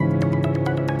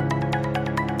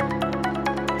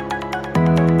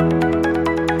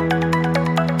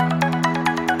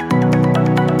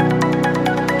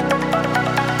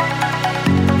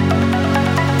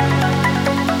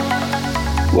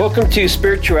Welcome to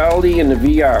Spirituality in the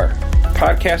VR, a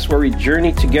podcast where we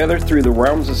journey together through the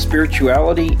realms of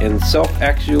spirituality and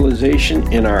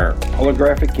self-actualization in our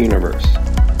holographic universe.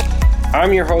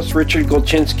 I'm your host, Richard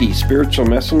Gulczynski, spiritual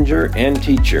messenger and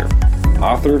teacher,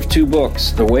 author of 2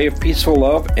 books, The Way of Peaceful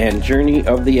Love and Journey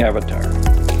of the Avatar.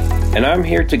 And I'm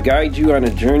here to guide you on a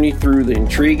journey through the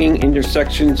intriguing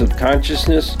intersections of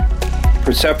consciousness,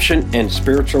 perception, and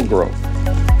spiritual growth.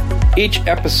 Each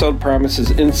episode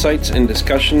promises insights and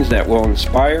discussions that will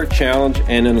inspire, challenge,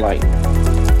 and enlighten.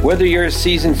 Whether you're a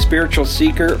seasoned spiritual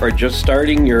seeker or just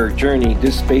starting your journey,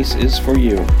 this space is for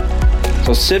you.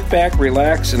 So sit back,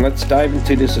 relax, and let's dive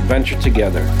into this adventure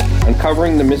together,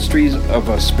 uncovering the mysteries of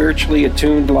a spiritually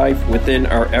attuned life within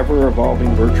our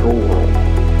ever-evolving virtual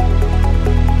world.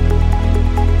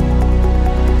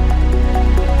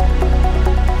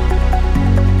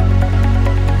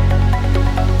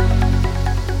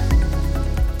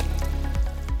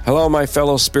 Hello, my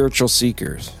fellow spiritual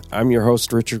seekers. I'm your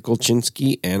host, Richard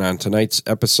Gulczynski, and on tonight's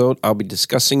episode, I'll be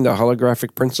discussing the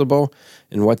holographic principle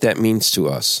and what that means to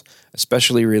us,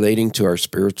 especially relating to our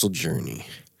spiritual journey.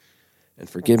 And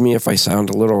forgive me if I sound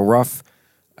a little rough.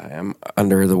 I am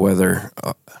under the weather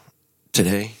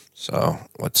today, so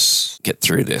let's get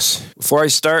through this. Before I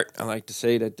start, I'd like to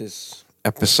say that this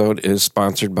episode is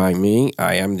sponsored by me.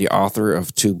 I am the author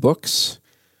of 2 books,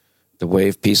 The Way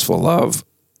of Peaceful Love,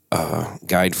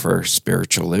 Guide for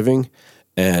Spiritual Living,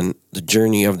 and The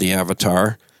Journey of the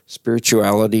Avatar,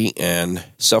 Spirituality and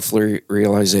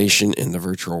Self-Realization in the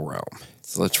Virtual Realm.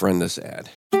 So let's run this ad.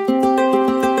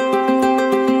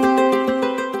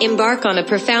 Embark on a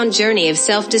profound journey of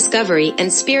self-discovery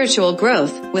and spiritual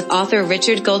growth with author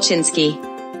Richard Gulczynski.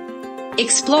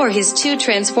 Explore his 2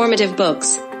 transformative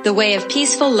books, The Way of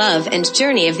Peaceful Love and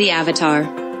Journey of the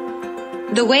Avatar.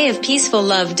 The Way of Peaceful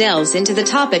Love delves into the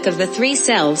topic of the 3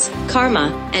 selves,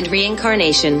 karma, and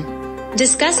reincarnation.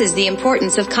 Discusses the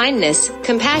importance of kindness,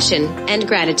 compassion, and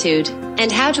gratitude,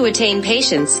 and how to attain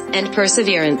patience and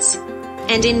perseverance.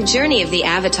 And in Journey of the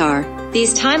Avatar,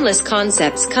 these timeless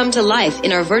concepts come to life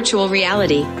in our virtual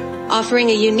reality,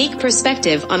 offering a unique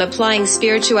perspective on applying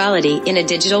spirituality in a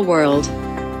digital world.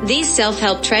 These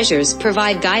self-help treasures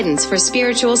provide guidance for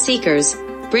spiritual seekers,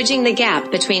 bridging the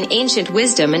gap between ancient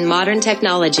wisdom and modern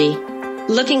technology.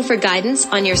 Looking for guidance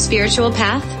on your spiritual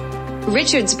path?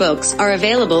 Richard's books are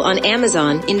available on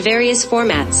Amazon in various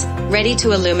formats, ready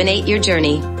to illuminate your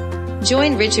journey.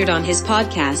 Join Richard on his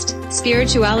podcast,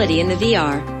 Spirituality in the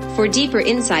VR, for deeper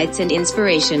insights and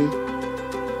inspiration.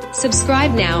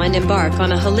 Subscribe now and embark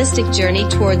on a holistic journey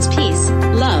towards peace,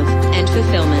 love, and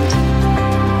fulfillment.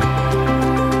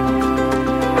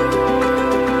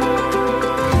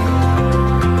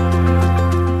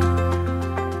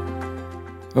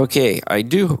 Okay, I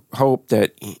do hope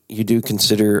that you do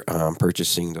consider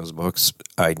purchasing those books.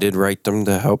 I did write them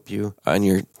to help you on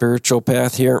your spiritual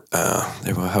path here.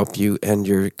 They will help you end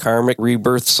your karmic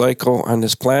rebirth cycle on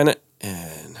this planet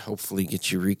and hopefully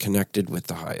get you reconnected with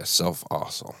the highest self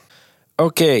also.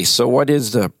 Okay, so what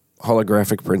is the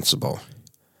holographic principle?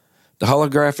 The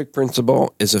holographic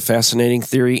principle is a fascinating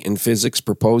theory in physics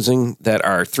proposing that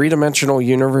our 3-dimensional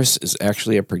universe is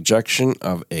actually a projection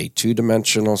of a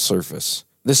 2-dimensional surface.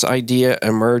 This idea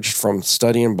emerged from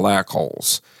studying black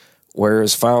holes, where it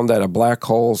is found that a black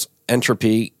hole's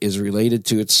entropy is related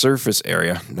to its surface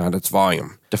area, not its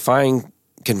volume, defying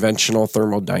conventional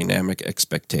thermodynamic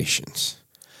expectations.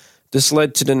 This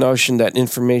led to the notion that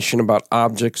information about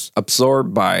objects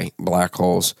absorbed by black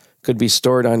holes could be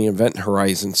stored on the event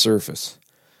horizon surface,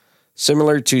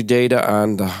 similar to data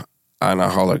on a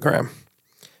hologram.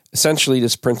 Essentially,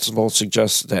 this principle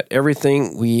suggests that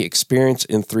everything we experience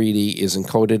in 3D is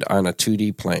encoded on a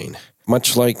 2D plane,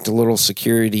 much like the little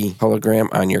security hologram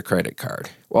on your credit card.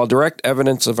 While direct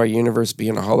evidence of our universe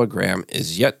being a hologram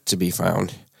is yet to be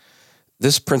found,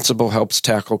 this principle helps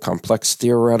tackle complex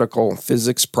theoretical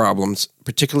physics problems,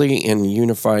 particularly in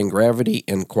unifying gravity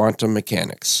and quantum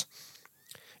mechanics.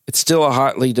 It's still a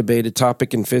hotly debated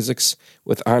topic in physics,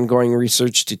 with ongoing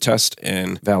research to test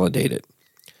and validate it.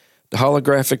 The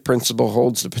holographic principle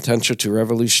holds the potential to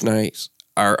revolutionize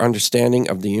our understanding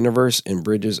of the universe and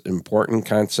bridges important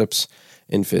concepts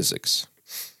in physics.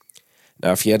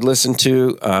 Now, if you had listened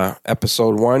to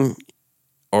episode 1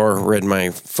 or read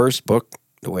my first book,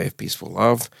 The Way of Peaceful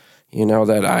Love, you know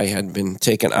that I had been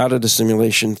taken out of the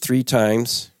simulation 3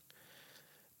 times,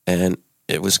 and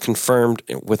it was confirmed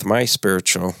with my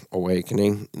spiritual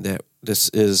awakening that this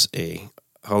is a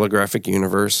holographic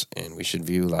universe and we should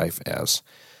view life as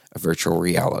a virtual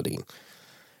reality.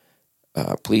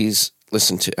 Please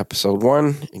listen to episode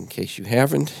 1 in case you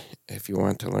haven't. If you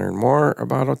want to learn more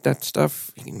about that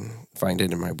stuff, you can find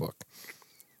it in my book.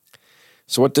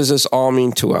 So what does this all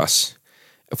mean to us?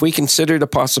 If we consider the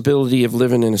possibility of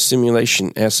living in a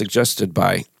simulation as suggested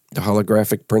by the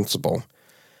holographic principle,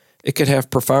 it could have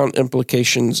profound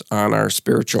implications on our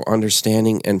spiritual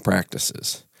understanding and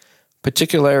practices,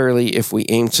 particularly if we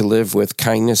aim to live with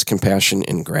kindness, compassion,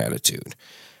 and gratitude.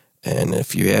 And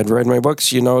if you had read my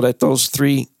books, you know that those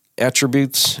three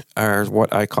attributes are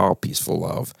what I call peaceful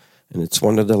love, and it's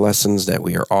one of the lessons that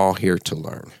we are all here to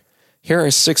learn. Here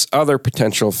are 6 other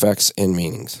potential effects and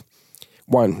meanings.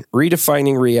 1.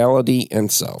 Redefining reality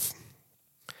and self.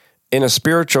 In a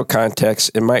spiritual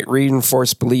context, it might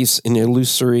reinforce beliefs in the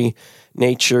illusory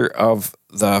nature of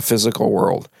the physical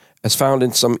world, as found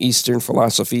in some Eastern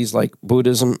philosophies like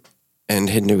Buddhism and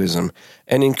Hinduism,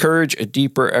 and encourage a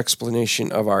deeper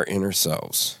explanation of our inner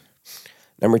selves.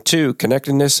 Number 2,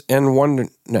 connectedness and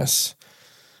oneness.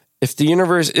 If the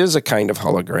universe is a kind of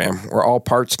hologram, where all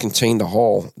parts contain the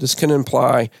whole, this can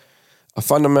imply a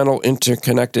fundamental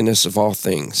interconnectedness of all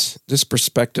things. This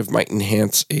perspective might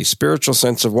enhance a spiritual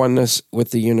sense of oneness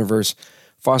with the universe,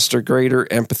 foster greater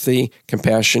empathy,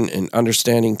 compassion, and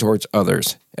understanding towards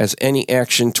others, as any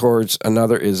action towards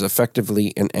another is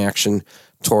effectively an action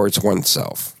towards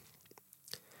oneself.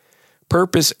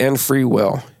 Purpose and free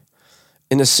will.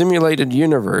 In a simulated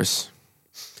universe,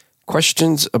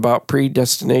 questions about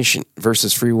predestination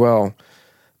versus free will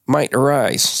might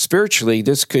arise. Spiritually,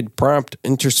 this could prompt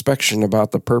introspection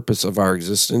about the purpose of our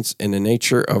existence and the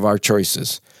nature of our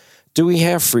choices. Do we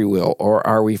have free will, or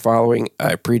are we following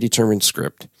a predetermined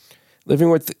script? Living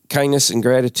with kindness and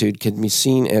gratitude can be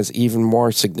seen as even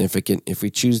more significant if we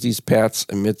choose these paths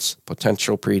amidst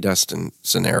potential predestined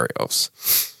scenarios.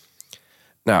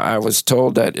 Now, I was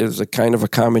told that it was a kind of a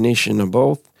combination of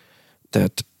both,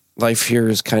 that life here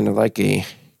is kind of like you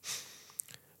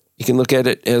can look at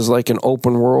it as like an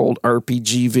open world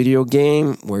RPG video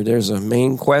game where there's a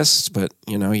main quest, but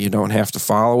you don't have to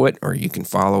follow it, or you can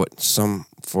follow it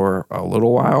for a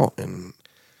little while and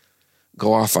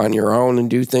go off on your own and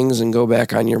do things and go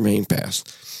back on your main path.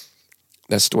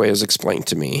 That's the way it was explained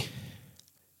to me.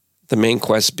 The main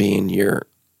quest being your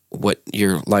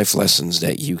life lessons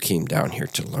that you came down here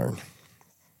to learn.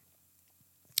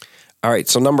 All right,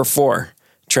 so number 4,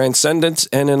 transcendence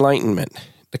and enlightenment.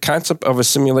 The concept of a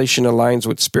simulation aligns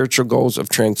with spiritual goals of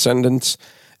transcendence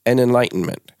and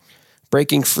enlightenment,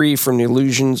 breaking free from the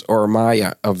illusions or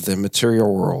maya of the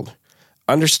material world.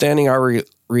 Understanding our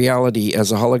reality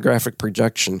as a holographic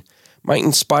projection might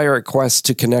inspire a quest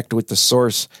to connect with the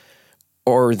source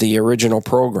or the original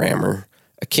programmer,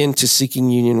 akin to seeking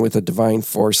union with a divine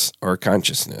force or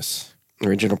consciousness. The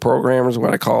original programmer is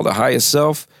what I call the highest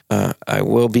self. I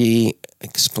will be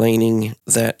explaining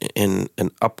that in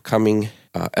an upcoming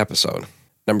episode.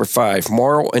 Number 5,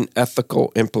 moral and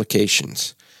ethical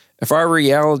implications. If our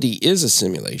reality is a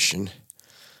simulation,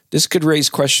 this could raise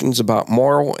questions about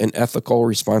moral and ethical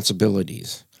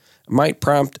responsibilities. It might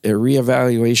prompt a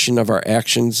reevaluation of our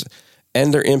actions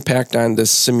and their impact on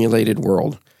this simulated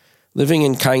world. Living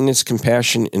in kindness,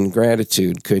 compassion, and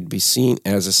gratitude could be seen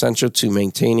as essential to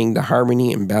maintaining the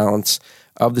harmony and balance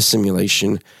of the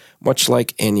simulation, much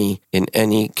like in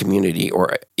any community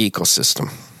or ecosystem.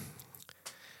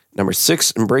 Number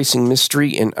 6, embracing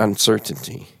mystery and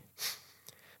uncertainty.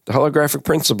 The holographic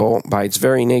principle, by its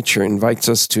very nature, invites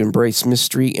us to embrace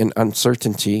mystery and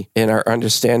uncertainty in our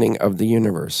understanding of the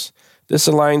universe. This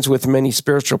aligns with many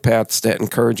spiritual paths that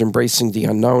encourage embracing the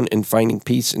unknown and finding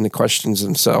peace in the questions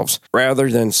themselves, rather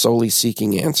than solely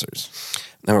seeking answers.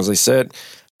 Now, as I said,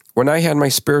 when I had my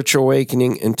spiritual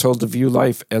awakening and told to view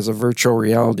life as a virtual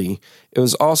reality, it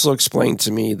was also explained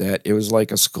to me that it was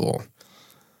like a school.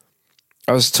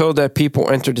 I was told that people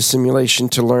entered the simulation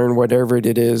to learn whatever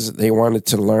it is they wanted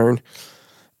to learn,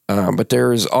 but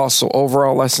there is also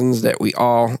overall lessons that we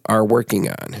all are working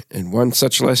on. And one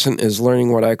such lesson is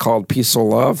learning what I called peaceful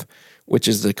love, which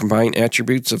is the combined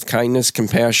attributes of kindness,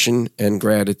 compassion, and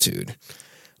gratitude.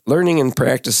 Learning and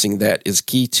practicing that is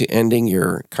key to ending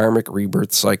your karmic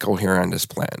rebirth cycle here on this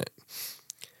planet.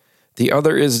 The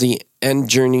other is the end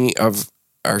journey of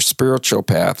our spiritual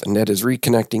path, and that is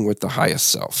reconnecting with the highest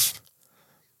self.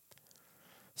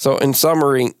 So in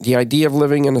summary, the idea of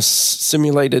living in a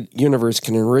simulated universe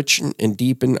can enrich and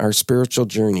deepen our spiritual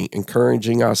journey,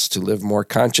 encouraging us to live more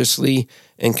consciously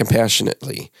and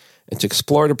compassionately, and to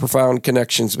explore the profound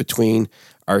connections between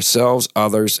ourselves,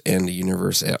 others, and the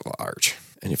universe at large.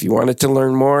 And if you wanted to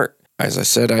learn more, as I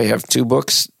said, I have 2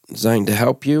 books designed to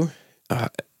help you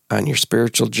on your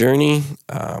spiritual journey.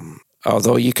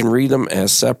 Although you can read them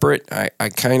as separate, I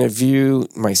kind of view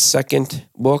my second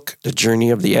book, The Journey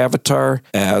of the Avatar,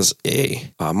 as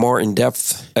a more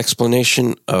in-depth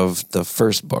explanation of the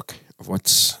first book,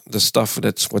 what's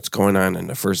going on in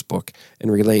the first book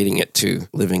and relating it to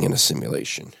living in a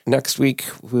simulation. Next week,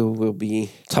 we'll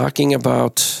be talking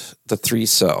about the 3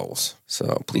 selves.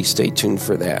 So please stay tuned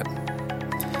for that.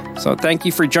 So thank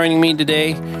you for joining me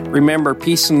today. Remember,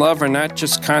 peace and love are not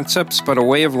just concepts, but a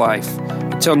way of life.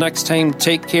 Until next time,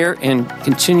 take care and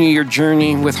continue your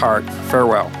journey with heart.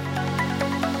 Farewell.